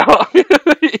be...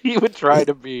 he would try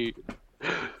to be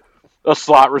a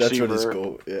slot receiver. That's what his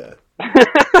goal, yeah.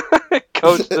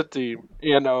 Coach the team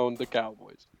and own the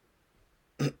Cowboys.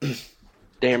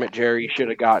 Damn it, Jerry. You should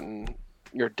have gotten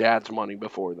your dad's money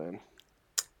before then.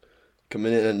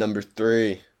 Coming in at number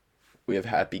 3, we have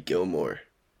Happy Gilmore.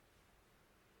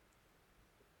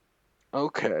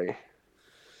 Okay.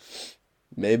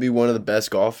 Maybe one of the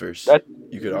best golfers,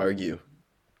 you could argue.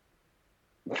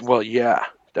 Well, yeah.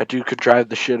 That dude could drive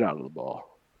the shit out of the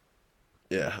ball.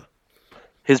 Yeah.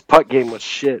 His putt game was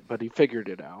shit, but he figured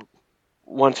it out.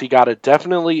 Once he got a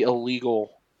definitely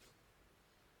illegal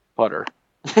putter.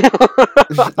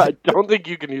 I don't think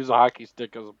you can use a hockey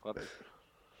stick as a putter.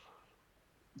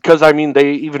 Because, I mean,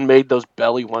 they even made those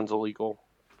belly ones illegal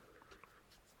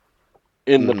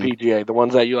in the PGA. The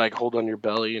ones that you, like, hold on your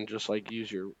belly and just, like,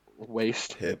 use your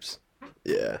waist. Hips.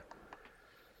 Yeah.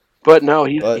 But, no,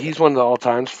 he's one of the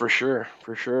all-times for sure.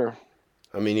 For sure.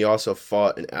 I mean, he also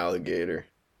fought an alligator.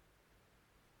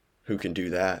 Who can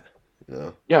do that? You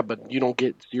know? Yeah, but you don't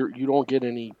get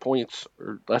any points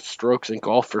or less strokes in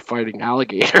golf for fighting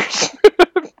alligators.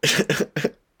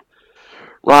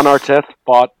 Ron Artest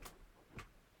fought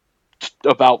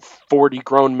about 40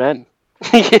 grown men.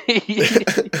 He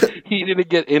didn't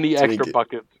get any extra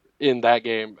buckets in that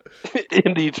game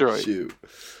in Detroit. Shoot.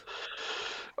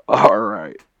 All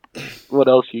right. What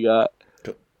else you got?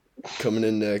 Coming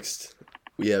in next,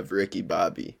 we have Ricky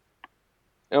Bobby.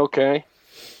 Okay.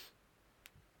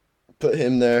 Put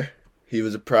him there. He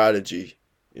was a prodigy.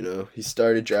 You know, he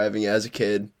started driving as a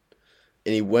kid,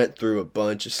 and he went through a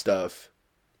bunch of stuff,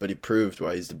 but he proved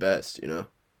why he's the best, you know?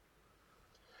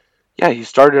 Yeah, he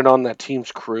started on that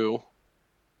team's crew,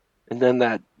 and then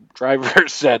that driver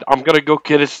said, I'm going to go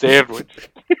get a sandwich.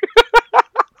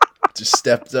 Just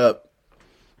stepped up.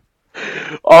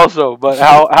 Also, but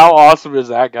how awesome is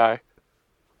that guy?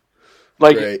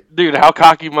 Like, Great. Dude, how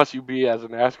cocky must you be as a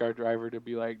NASCAR driver to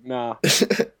be like, nah.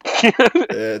 Yeah,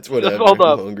 it's whatever. Just hold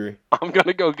up. I'm hungry. I'm going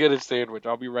to go get a sandwich.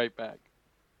 I'll be right back.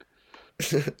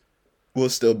 We'll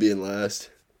still be in last.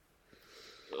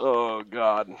 Oh,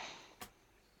 God.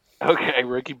 Okay,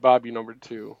 Ricky Bobby number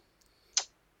 2.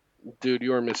 Dude,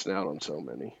 you are missing out on so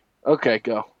many. Okay,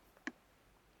 go.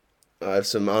 I have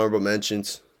some honorable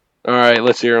mentions. All right,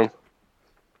 let's hear them.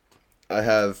 I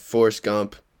have Forrest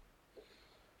Gump.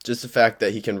 Just the fact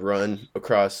that he can run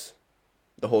across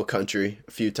the whole country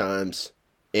a few times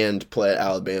and play at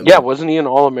Alabama. Yeah, wasn't he an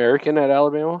All-American at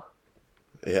Alabama?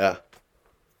 Yeah.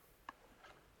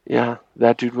 Yeah,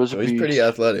 that dude was a beast. He's pretty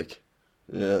athletic.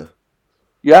 Yeah.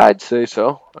 Yeah, I'd say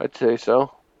so.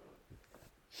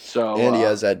 So. And he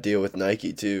has that deal with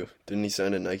Nike, too. Didn't he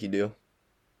sign a Nike deal?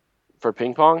 For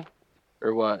ping pong?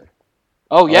 Or what?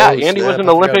 Oh, yeah, and he was an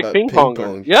Olympic ping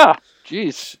ponger. Yeah,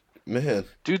 jeez. Man.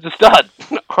 Dude's a stud.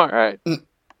 All right.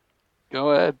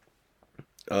 Go ahead.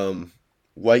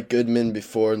 White Goodman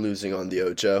before losing on the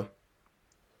Ocho.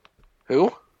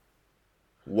 Who?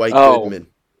 White Oh. Goodman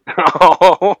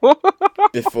Oh.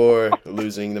 before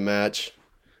losing the match.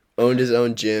 Owned his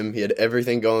own gym. He had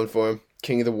everything going for him.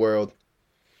 King of the world.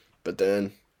 But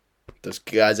then those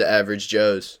guys at Average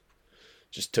Joe's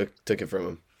just took it from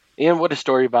him. And what a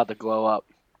story about the glow up.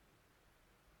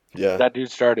 Yeah. That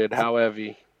dude started how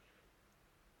heavy.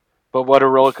 But what a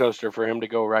roller coaster for him to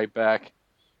go right back.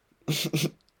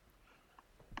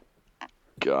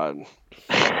 God.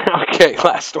 Okay,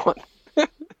 last one.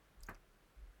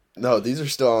 No, these are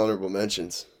still honorable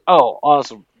mentions. Oh,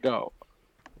 awesome. Go.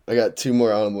 I got 2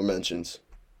 more honorable mentions.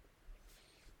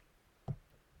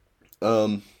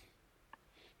 Coming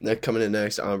in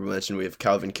next, honorable mention, we have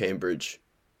Calvin Cambridge.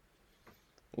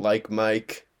 Like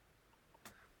Mike,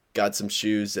 got some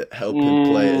shoes that help him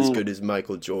play as good as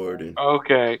Michael Jordan.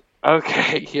 Okay,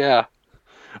 yeah.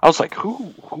 I was like,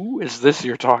 who is this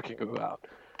you're talking about?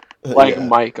 Like Yeah.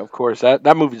 Mike, of course.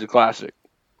 That movie's a classic.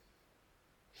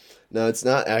 No, it's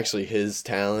not actually his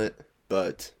talent,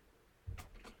 but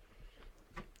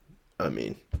I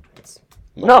mean, it's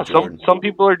Michael No, Jordan some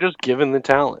people are just given the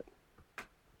talent.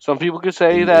 Some people could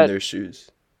say in that their shoes.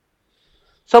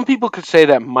 some people could say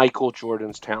that Michael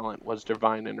Jordan's talent was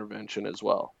divine intervention as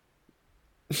well.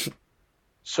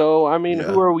 So, I mean,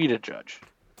 Yeah. who are we to judge?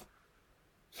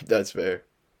 That's fair.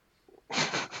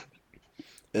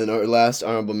 And our last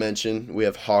honorable mention, we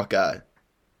have Hawkeye.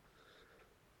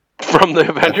 From the I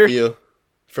Avengers? feel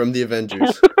from the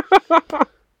Avengers.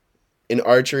 In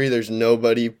archery, there's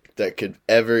nobody that could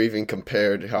ever even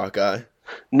compare to Hawkeye.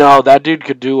 No, that dude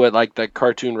could do what like that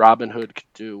cartoon Robin Hood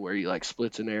could do, where he like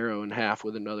splits an arrow in half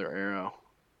with another arrow.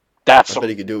 That's I bet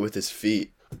he could do it with his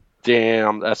feet.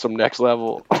 damn. That's some next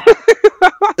level.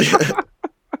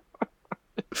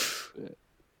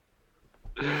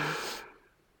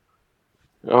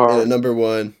 And at number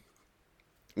 1,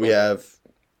 we have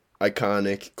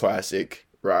iconic, classic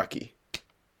Rocky.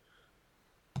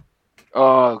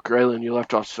 Oh, Graylin, you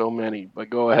left off so many, but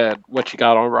go ahead. What you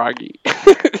got on Rocky?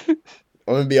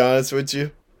 I'm gonna be honest with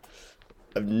you.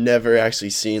 I've never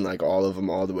actually seen like all of them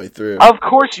all the way through. Of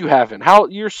course you haven't. How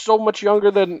you're so much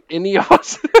younger than any of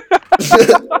us.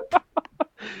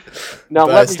 Now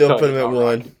But let I me still tell put you him at about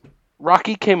 1. Rocky.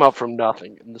 Rocky came up from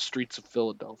nothing in the streets of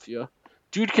Philadelphia.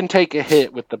 Dude can take a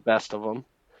hit with the best of them.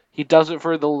 He does it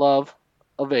for the love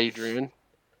of Adrian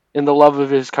and the love of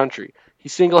his country. He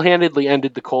single-handedly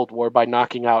ended the Cold War by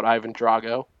knocking out Ivan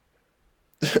Drago.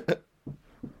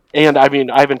 And, I mean,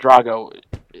 Ivan Drago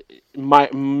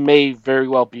may very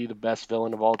well be the best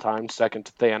villain of all time, second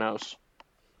to Thanos.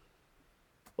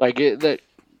 Like,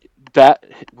 that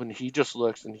when he just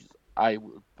looks and he's, I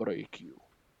will break you.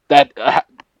 That,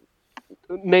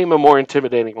 name a more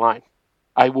intimidating line.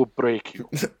 I will break you.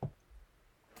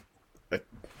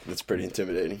 That's pretty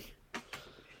intimidating.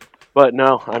 But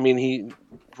no, I mean,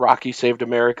 Rocky saved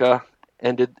America.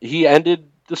 He ended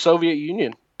the Soviet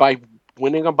Union by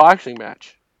winning a boxing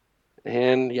match.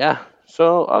 And yeah,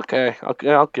 so okay,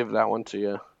 I'll give that one to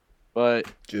you. But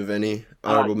Do you have any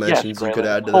honorable yes, mentions you could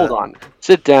Braylon, add to hold that? on,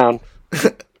 sit down,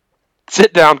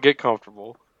 sit down, get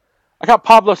comfortable. I got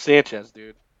Pablo Sanchez,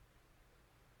 dude.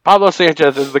 Pablo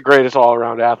Sanchez is the greatest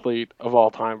all-around athlete of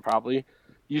all time, probably.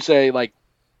 You say like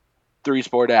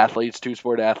 3-sport athletes,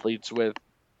 2-sport athletes with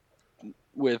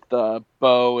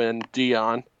Bo and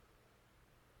Dion.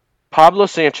 Pablo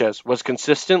Sanchez was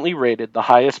consistently rated the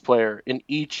highest player in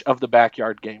each of the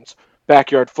backyard games.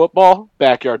 Backyard football,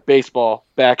 backyard baseball,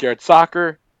 backyard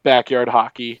soccer, backyard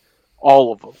hockey,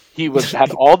 all of them. He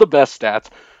had all the best stats.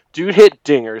 Dude hit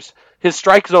dingers. His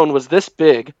strike zone was this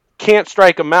big. Can't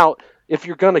strike him out. If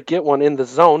you're going to get one in the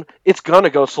zone, it's going to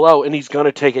go slow, and he's going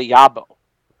to take a yabo.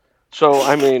 So,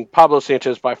 I mean, Pablo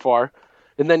Sanchez by far.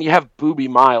 And then you have Boobie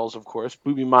Miles, of course.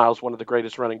 Boobie Miles, one of the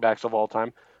greatest running backs of all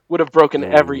time. Would have broken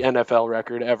every NFL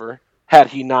record ever had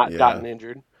he not gotten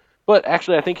injured. But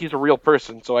actually, I think he's a real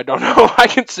person, so I don't know if I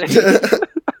can say it.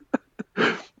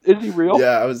 Is he real?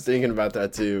 Yeah, I was thinking about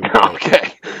that too.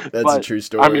 Okay. That's a true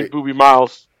story. I mean, Boobie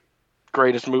Miles,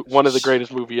 one of the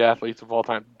greatest movie athletes of all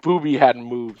time. Boobie had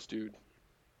moves, dude.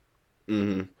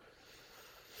 Mm-hmm.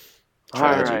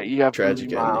 All right, you have tragic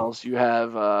Boobie Miles. You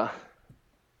have,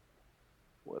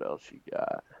 what else you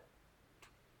got?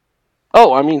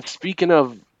 Oh, I mean, speaking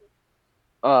of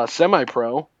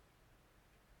semi-pro,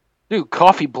 dude,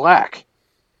 Coffee Black.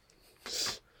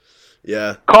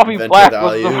 Yeah. Coffee Black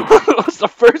was the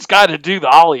first guy to do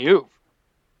the alley-oop.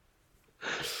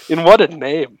 And what a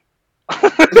name.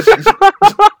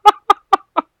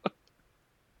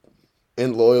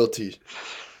 And loyalty.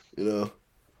 You know,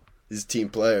 he's a team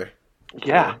player.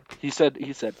 Yeah, he said,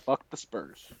 fuck the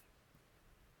Spurs.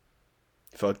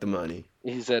 Fuck the money.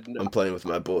 He said, I'm playing with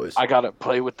my boys. I got to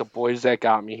play with the boys that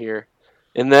got me here.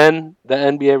 And then the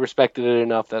NBA respected it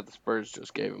enough that the Spurs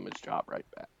just gave him his job right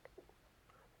back.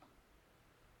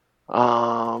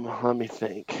 Let me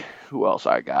think. Who else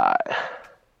I got?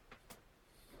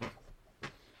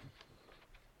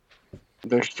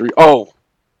 There's 3. Oh,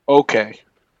 okay.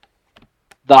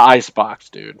 The Icebox,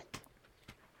 dude.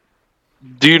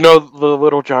 Do you know The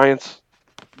Little Giants?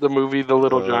 The movie The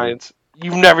Little Giants?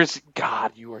 You've never seen...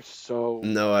 God, you are so...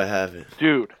 No, I haven't.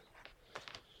 Dude.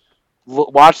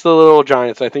 Watch The Little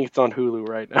Giants. I think it's on Hulu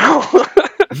right now.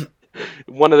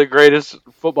 One of the greatest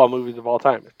football movies of all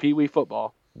time. Pee Wee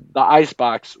Football. The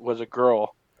Icebox was a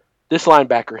girl. This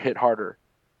linebacker hit harder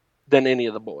than any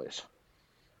of the boys.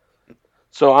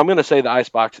 So I'm going to say the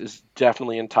Icebox is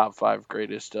definitely in top 5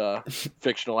 greatest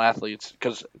fictional athletes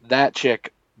because that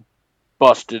chick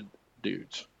busted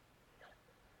dudes.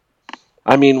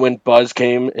 I mean, when Buzz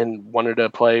came and wanted to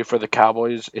play for the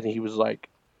Cowboys and he was like,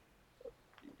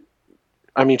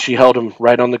 I mean, she held him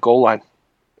right on the goal line.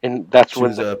 And that's She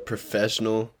when was a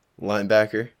professional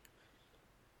linebacker.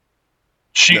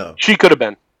 she could have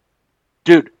been.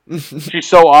 Dude, she's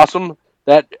so awesome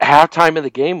that halftime of the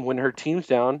game when her team's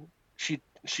down,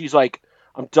 she's like,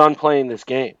 I'm done playing this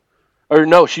game. Or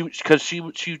no, she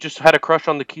just had a crush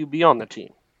on the QB on the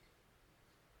team.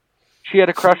 She had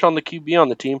a crush on the QB on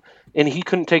the team, and he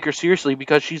couldn't take her seriously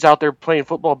because she's out there playing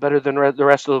football better than the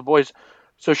rest of the boys.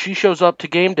 So she shows up to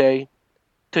game day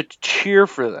to cheer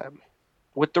for them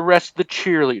with the rest of the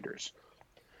cheerleaders.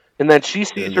 And then she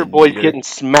sees her boys getting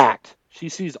smacked. She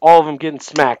sees all of them getting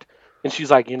smacked. And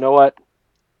she's like, you know what?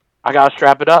 I got to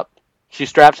strap it up. She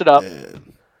straps it up.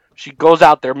 Man. She goes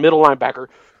out there, middle linebacker,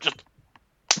 just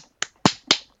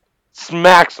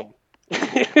smacks him.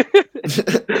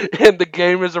 And the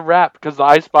game is a wrap because the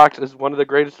Icebox is one of the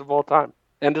greatest of all time.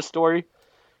 End of story.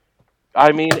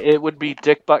 I mean, it would be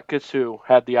Dick Butkus who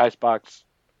had the Icebox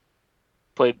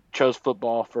chose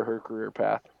football for her career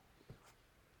path.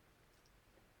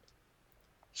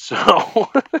 So,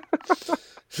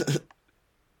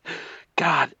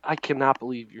 God, I cannot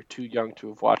believe you're too young to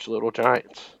have watched Little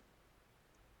Giants.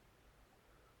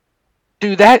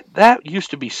 Dude, that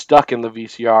used to be stuck in the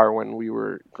VCR when we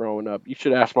were growing up. You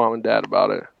should ask Mom and Dad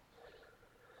about it.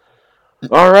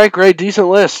 All right, great. Decent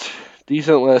list.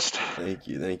 Thank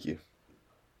you.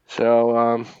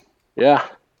 So, yeah.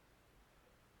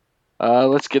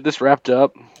 Let's get this wrapped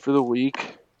up for the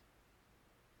week.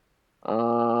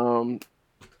 So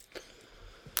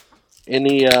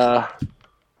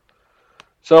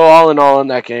all in all in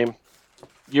that game,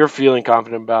 you're feeling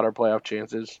confident about our playoff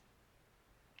chances.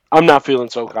 I'm not feeling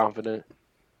so confident.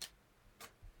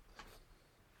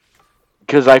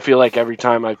 Because I feel like every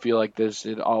time I feel like this,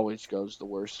 it always goes the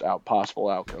worst possible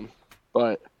outcome.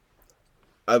 But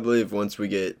I believe once we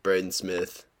get Braden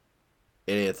Smith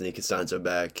and Anthony Costanzo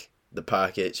back, the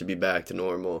pocket should be back to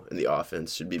normal, and the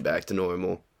offense should be back to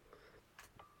normal.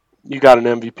 You got an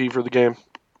MVP for the game?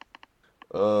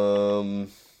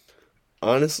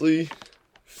 Honestly,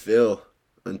 Phil,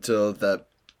 until that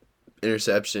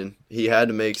interception. He had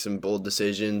to make some bold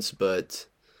decisions, but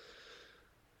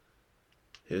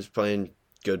he was playing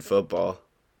good football.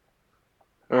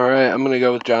 All right, I'm going to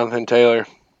go with Jonathan Taylor.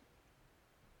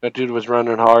 That dude was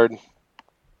running hard.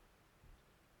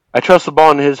 I trust the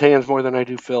ball in his hands more than I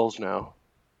do Phil's now.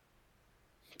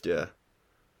 Yeah.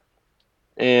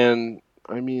 And,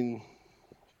 I mean,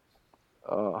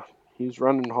 he's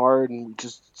running hard, and we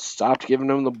just stopped giving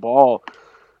him the ball.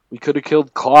 We could have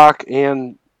killed clock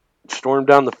and stormed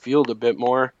down the field a bit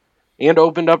more and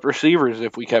opened up receivers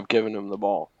if we kept giving him the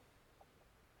ball.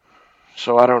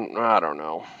 So I don't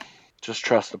know. Just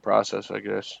trust the process, I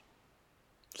guess.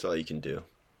 That's all you can do.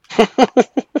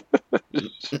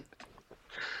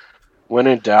 When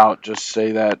in doubt, just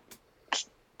say that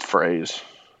phrase.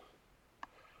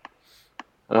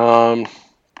 Okay.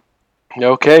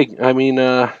 I mean,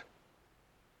 I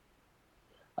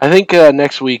think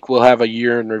next week we'll have a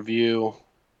year in review.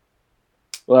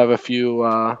 We'll have a few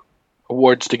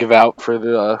awards to give out for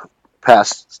the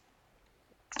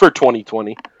for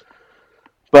 2020.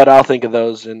 But I'll think of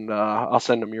those and I'll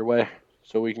send them your way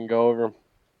so we can go over them.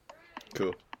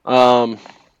 Cool.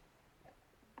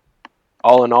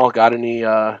 All in all, got any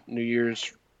New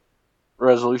Year's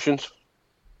resolutions?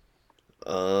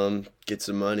 Get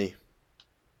some money.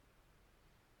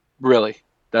 Really?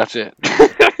 That's it.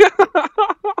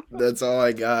 That's all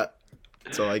I got.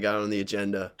 That's all I got on the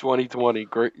agenda. 2020,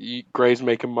 Gray's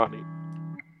making money.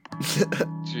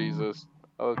 Jesus.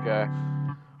 Okay.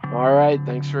 All right.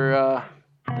 Thanks for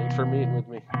Thanks for meeting with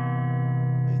me.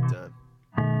 Anytime.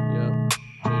 Yeah.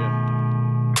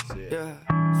 See ya. See ya.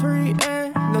 3 in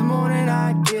the morning,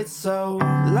 I get so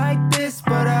like this,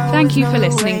 but Thank you for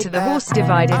listening to the Horse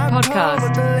Divided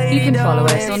podcast. You can follow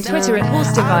us on Twitter at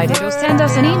Horse Divided or send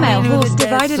us an email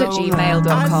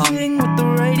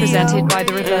horsedivided@gmail.com. Presented by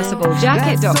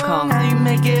thereversiblejacket.com. You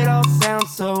make it all sound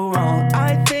so wrong.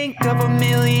 I think of a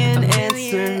million